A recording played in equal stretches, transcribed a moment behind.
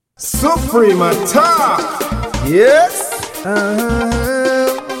Supreme attack. Yes. I'm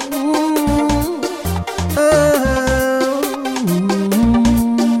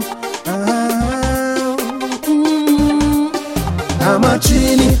a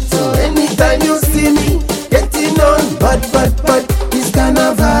Trini, so anytime you see me getting on bad, it's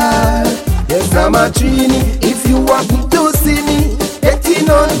carnival. Yes, I'm a Trini. If you want to see me getting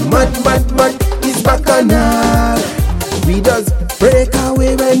on mad, it's bacchanal. We just break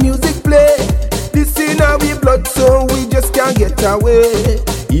away when music play. This in our blood, so we just can't get away.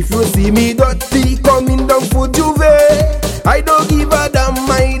 If you see me dirty coming down for Juve, I don't give a damn,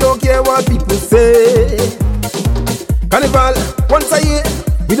 I don't care what people say. Carnival, once a year,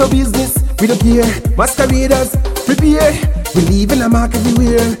 we do business, we don't care. Masqueraders, prepare, we leave in a mark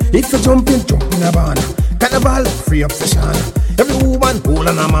everywhere. If you jump in a barn. Carnival, free obsession. Every woman, hold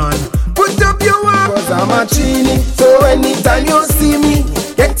on a man. Put up your arm, cause I'm a Trini. So anytime you see me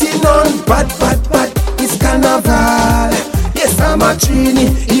getting on bad, it's carnival. Yes, I'm a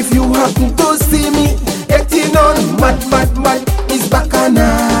Trini. If you happen to see me getting on mad, it's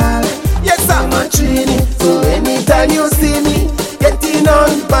bacchanal. Yes, I'm a Trini. So anytime you see me getting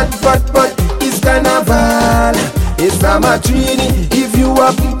on bad, it's carnival. Yes, I'm a Trini. If you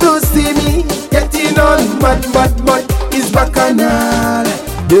happen to see me getting on mad, it's bacchanal.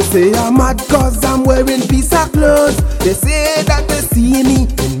 They say I'm mad cause I'm wearing piece of clothes. They say that they see me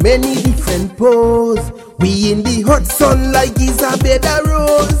in many different poses. We in the hot sun like it's a bed of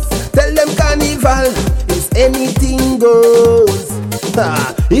rose. Tell them carnival is anything goes.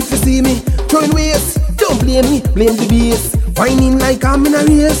 If you see me throwing waist, don't blame me, blame the bass. Whining like I'm in a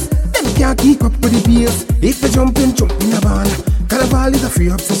race, them can't keep up with the pace. If you jump in a ball, carnival is a free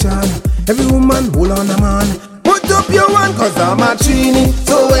obsession. Every woman hold on a man. Put up your one cause I'm a Trini.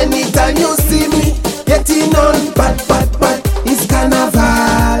 So anytime you see me getting on bad, it's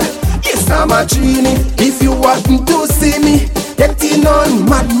carnival. Yes, I'm a Trini. If you want to see me getting on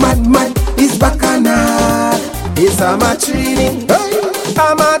mad, it's bacchanal. Yes, I'm a Trini.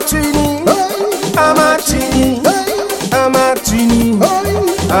 I'm a Trini. I'm a Trini. I'm a Trini.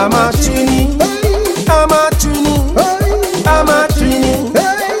 I'm a Trini. I'm a Trini. I'm a Trini.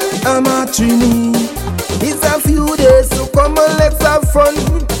 I'm a Trini. It's a few days, so come on, let's have fun.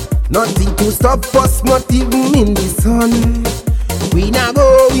 Nothing to stop us, not even in the sun. We not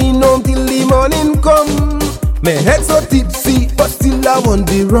going home till the morning come. My head so tipsy, but still I want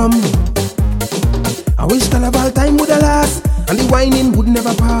the rum. I wish carnival time would last, and the whining would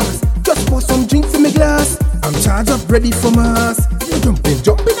never pass. Just pour some drinks in my glass, I'm charged up, ready for mass. You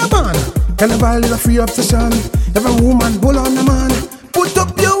jump in a man. Carnival is a free obsession. Every woman, hold on a man. Put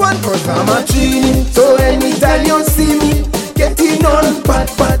up your one cause I'm a Trini. So anytime you see me getting on bad,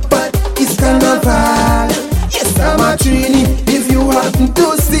 it's carnival. Yes, I'm a Trini. If you happen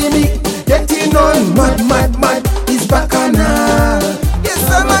to see me getting on mad,